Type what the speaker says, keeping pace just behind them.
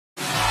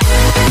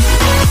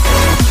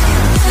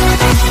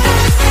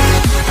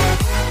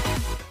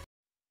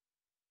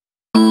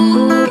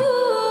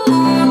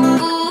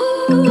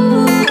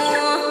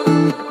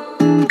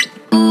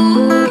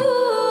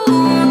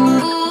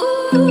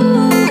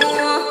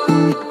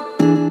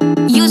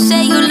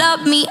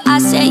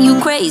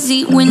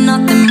crazy, we're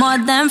nothing more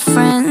than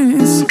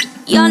friends.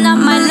 You're not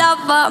my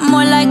lover,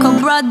 more like a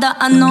brother.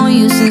 I know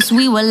you since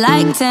we were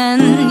like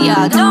 10.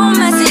 Yeah, don't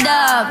mess it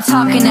up,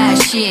 talking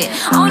that shit.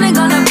 Only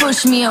gonna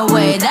push me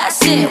away,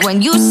 that's it.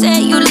 When you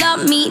say you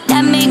love me,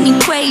 that made me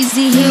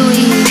crazy. Here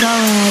we go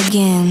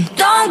again.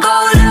 Don't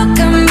go look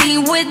at me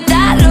with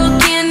that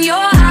look in your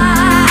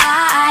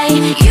eye.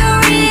 You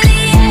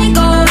really ain't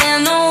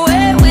going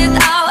nowhere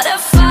without a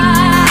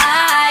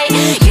fight.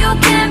 You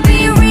can't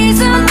be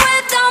reasoned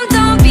with them,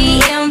 don't be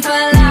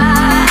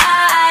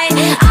impolite.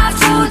 I've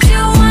told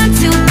you 1,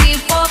 2, 3,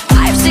 4,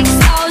 5,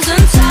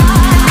 6,000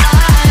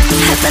 times.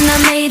 Haven't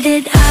I made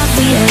it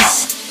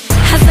obvious?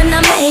 Haven't I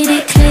made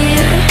it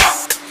clear?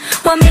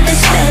 Want me to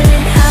spell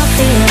it out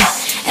for you?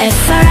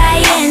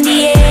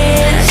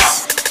 F-R-I-N-D-S.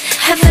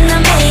 Haven't I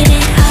made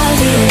it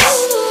obvious?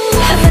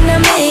 Haven't I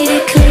made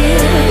it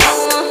clear?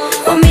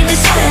 Want me to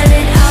spell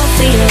it out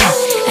for you?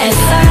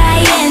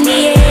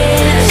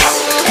 F-R-I-N-D-S.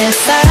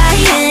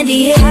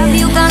 F-R-I-N-D-S. Have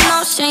you got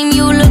no shame?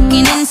 You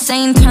looking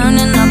insane,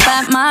 turning up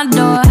at my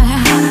door.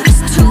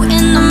 It's 2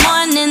 in the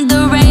morning,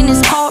 the rain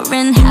is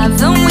pouring.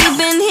 Haven't we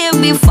been here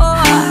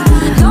before?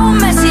 Don't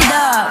mess it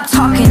up,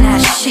 talking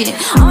that shit.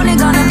 Only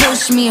gonna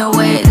push me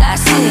away,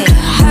 that's it.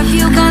 Have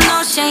you got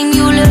no shame?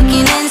 You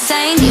looking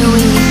insane. Here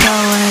we go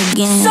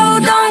again. So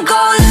don't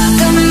go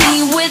look at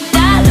me with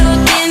that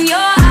look in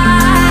your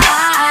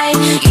eye.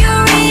 You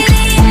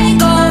really ain't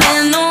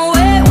going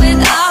nowhere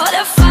without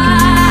a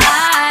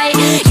fight.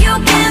 You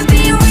can't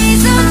be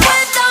reasoned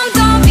with them,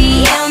 don't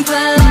be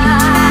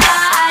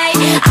impolite.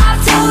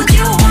 I've told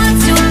you 1,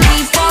 2,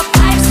 3, 4,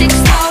 5,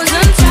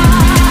 6,000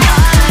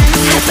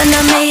 times. Haven't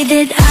I made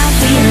it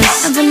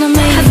obvious? Haven't I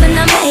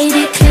made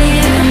it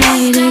clear?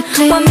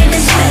 Want me to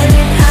spell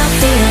it out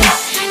for you?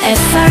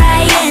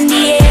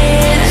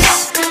 F-R-I-N-D-S.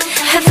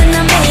 Haven't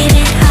I made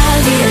it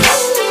obvious?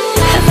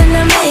 Haven't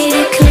I made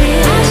it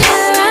clear?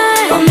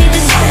 Want me to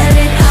spell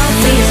it out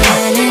for you?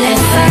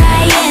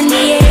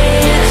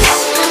 F-R-I-N-D-S.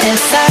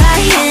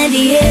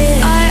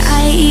 F-R-I-N-D-S.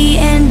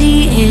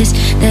 R-I-E-N-D-S.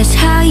 That's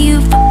how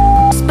you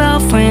spell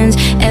friends.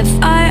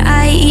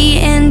 F-R-I-E-N-D-S.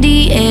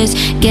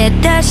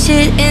 Get that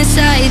shit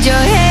inside your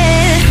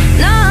head.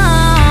 No,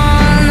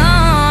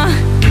 no,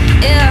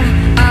 yeah,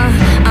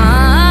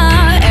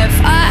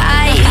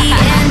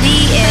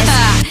 F-R-I-E-N-D-S.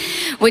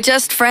 We're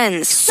just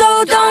friends.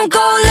 So don't go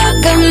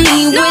look at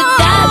me with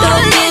that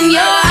look in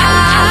your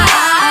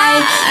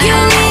eye. You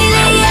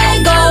really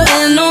ain't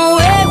going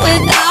nowhere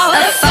without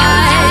a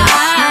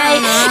fight.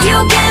 You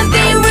can't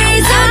be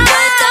reasoned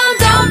with them,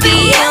 don't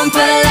be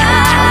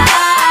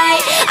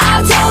impolite.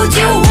 I've told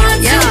you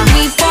 1, 2,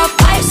 3, 4,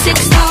 5,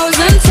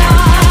 6,000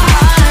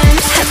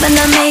 times. Haven't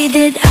I made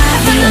it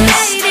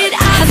obvious?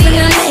 Haven't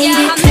I made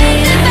it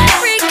clear?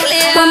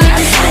 Want me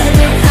to spell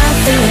it out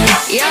for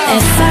you?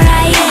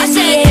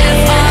 F-R-I-N-D-S.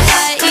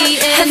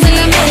 Haven't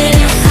I made it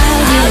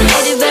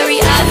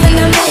obvious? Haven't I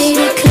made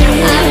it clear?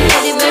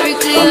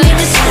 Want me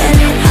to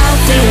spell it out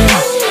for you?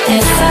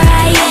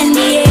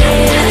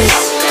 F-R-I-N-D-S.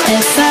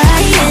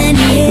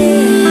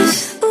 F-R-I-N-D-S.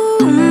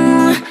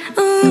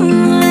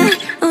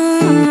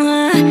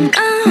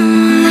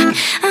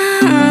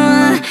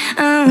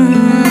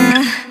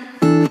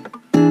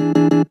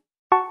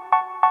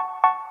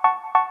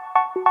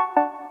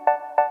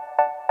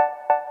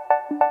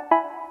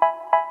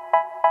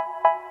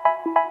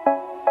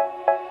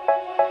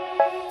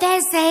 They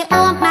say,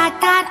 oh my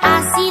God,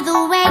 I see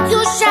the way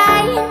you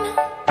shine.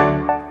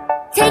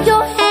 Take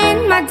your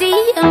hand, my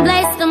dear, and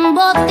place them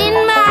both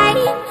in mine.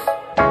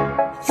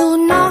 You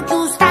know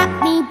you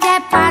stopped me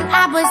dead while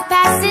I was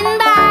passing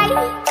by.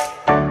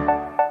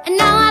 And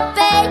now I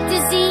beg to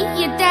see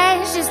you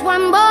dance just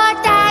one more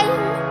time.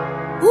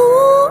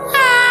 Ooh,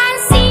 I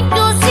see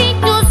you, see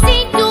you,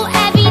 see you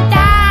every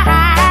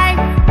time.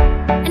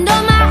 And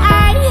oh my, I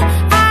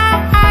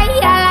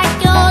like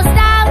your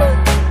style.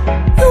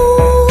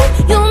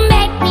 You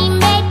make me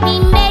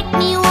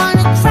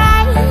wanna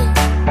cry.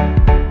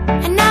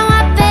 And now I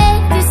beg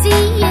to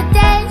see you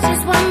dance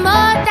just one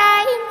more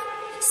time.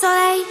 So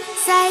they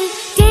say,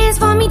 dance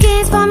for me,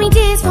 dance for me,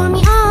 dance for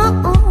me,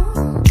 oh,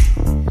 oh.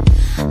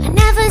 I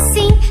never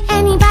seen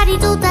anybody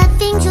do the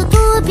things you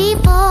do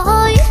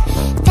before.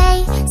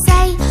 They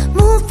say,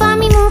 move for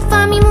me, move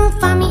for me, move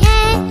for me,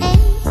 eh, eh.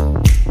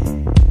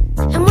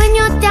 And when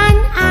you're done,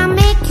 I'll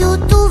make you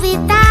do it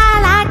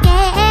all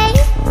again.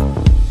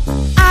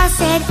 I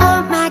said,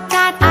 oh my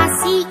God, I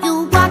see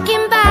you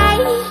walking by.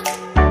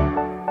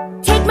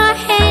 Take my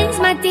hands,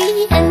 my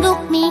dear, and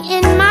look me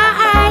in my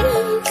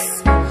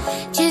eyes.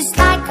 Just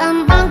like a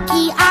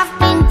monkey, I've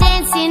been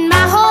dancing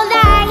my whole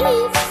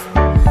life.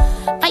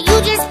 But you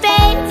just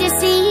beg to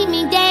see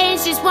me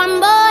dance just one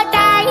more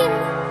time.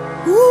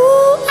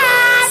 Ooh,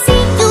 I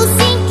see you,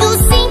 see you,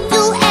 see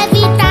you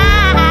every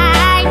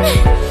time.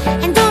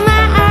 And oh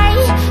my,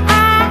 I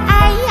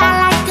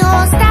like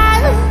your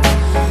style.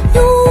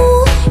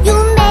 You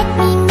make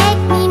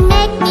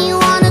me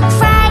wanna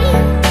cry.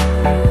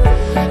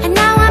 And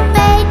now I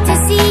beg to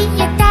see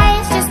you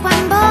dance just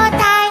one more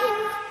time.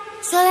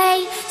 So they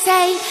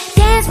say,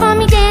 dance for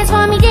me, dance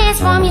for me, dance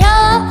for me,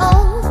 oh, oh.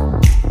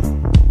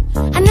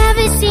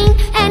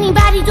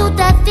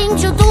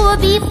 things you do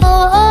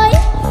before.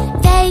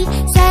 They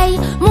say,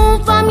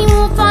 move for me,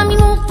 move for me,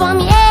 move for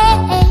me,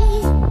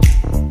 hey.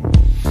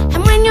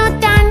 And when you're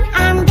done,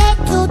 I'm back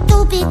to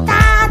do it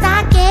that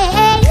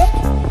again.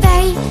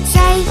 They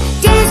say,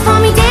 dance for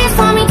me, dance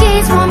for me,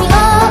 dance for me, oh,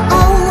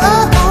 oh,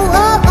 oh, oh,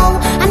 oh, oh.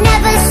 I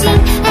never seen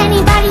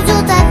anybody do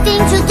the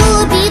things you do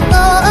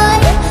before.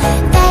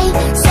 They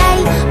say,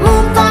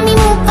 move for me,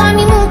 move for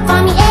me, move for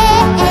me,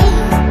 hey.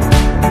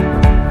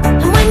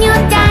 And when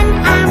you're done,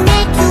 I'll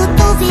make you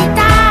do it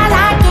all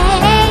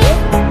again.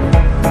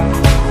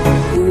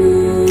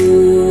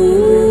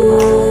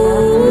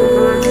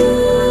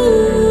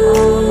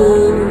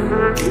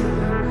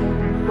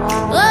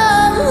 Oh,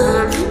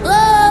 oh,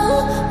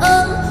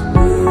 oh.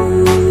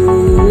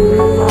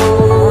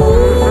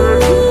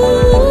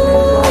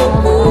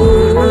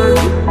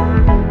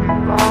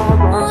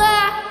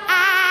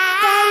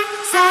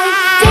 Say,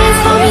 dance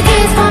for me,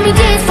 dance for me,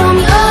 dance for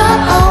me,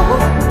 oh, oh.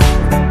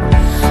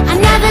 I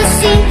never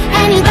seen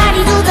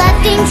anybody do the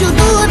things you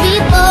do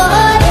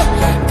before.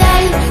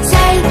 They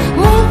say,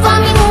 move for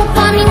me, move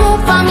for me,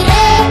 move for me,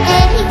 hey,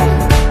 hey.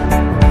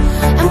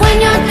 And when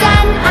you're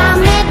done, I'll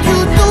make you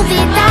do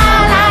it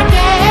all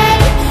again.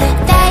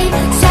 They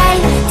say,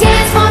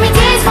 dance for me,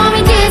 dance for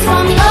me, dance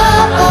for me, oh,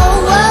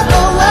 oh, oh,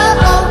 oh,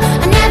 oh, oh.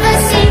 I never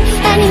seen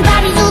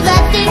anybody do the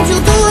things you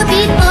do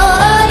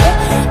before.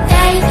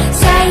 They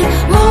say,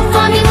 move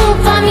for me, move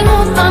for me,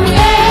 move for me,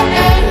 hey,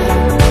 hey.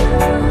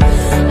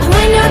 And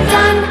when you're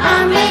done,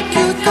 I'll make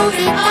you do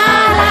it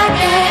all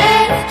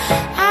again,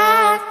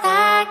 all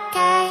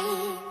again.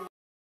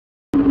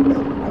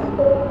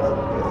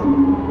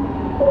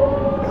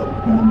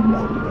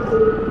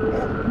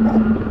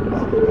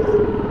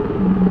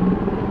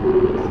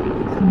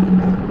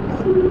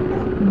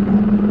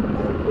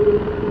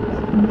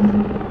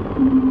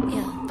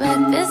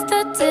 Breakfast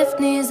at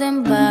Tiffany's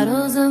and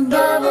bottles of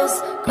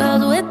bubbles.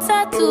 Girls with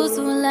tattoos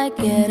who like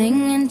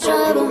getting in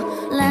trouble.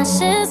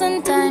 Lashes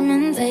and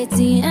diamonds,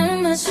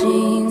 ATM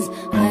machines.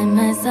 Buy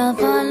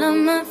myself all of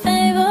my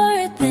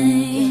favorite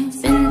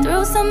things. Been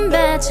through some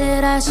bad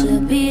shit, I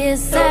should be a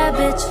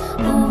savage.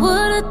 Who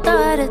would've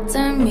thought it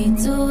turned me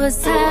to a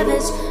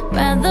savage?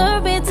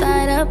 Rather be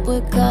tied up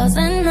with calls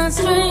and not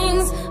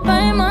strings.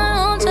 Write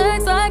my own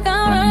checks like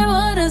I write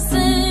what I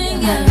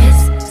sing. My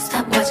wrist,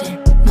 stop watching.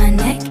 My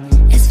neck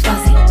is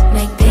flossy.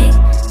 Make big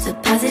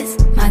deposits.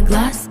 My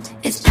gloss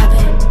is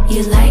popping.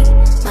 You like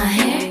my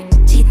hair?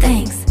 Gee,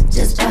 thanks.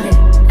 Just bought it.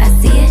 I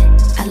see it.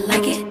 I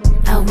like it.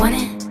 I want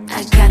it.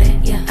 I got it.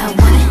 Yeah, I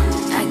want it.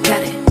 I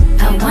got it.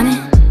 I want it.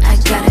 I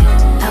got it.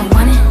 I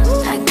want it.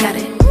 I got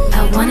it.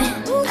 I want it.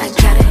 I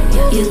got it.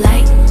 Yeah. You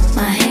like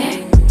my hair?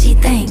 Gee,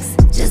 thanks.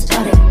 Just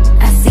bought it.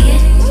 I see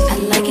it. I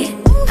like it.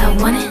 I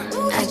want it.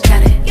 I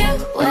got it. Yeah.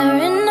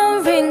 Wearing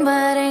a ring,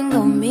 but ain't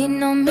gon' be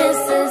no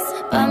misses.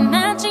 But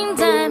matching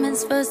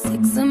diamonds for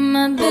 6 of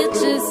my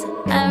bitches.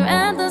 I'd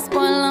rather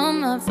spoil all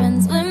my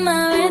friends with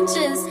my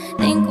riches.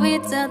 Think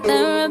retail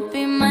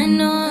therapy, my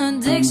no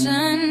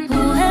addiction.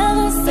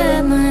 Whoever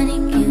said money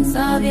can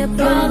solve your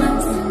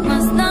problems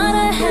must not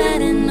have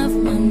had enough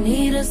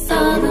money to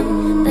solve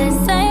them. They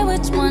say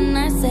which one,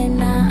 I say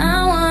nah,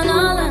 I want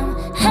all of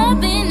them.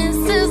 Happiness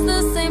is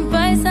the same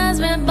price as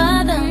red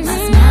bottoms. My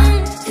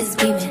smile is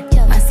beaming,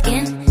 my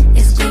skin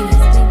is gleaming.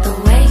 The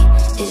way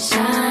it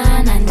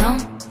shine, I know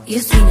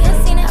you've seen it.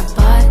 I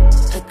bought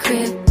a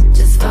crib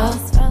just for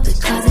the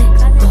closet,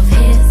 both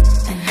his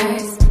and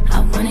hers. I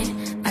want it,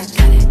 I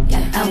got it.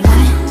 Yeah, I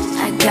want it,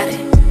 I got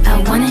it. I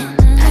want it,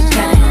 I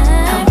got it.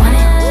 I want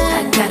it,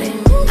 I got it.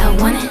 I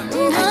want it,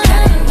 I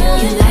got it.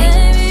 You like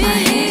my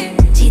hair?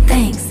 Gee,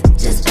 thanks.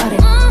 Just bought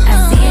it. I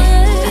see it,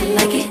 I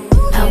like it.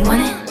 I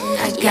want it,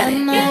 I got it.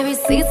 My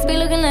receipts be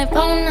looking like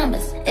phone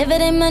numbers. If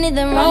it ain't money,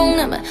 then wrong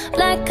number.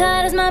 Black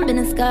card is my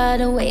business card.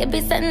 The way it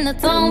be setting the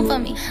tone for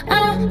me. I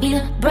don't need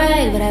a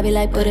brag, but I be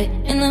like, put it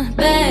in the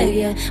bag,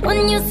 yeah.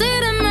 When you see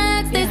the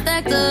max, they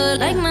stacked up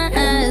like my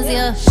ass,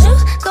 yeah.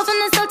 Go from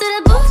the south to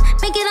the booth,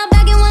 make it all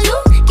back in one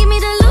loop.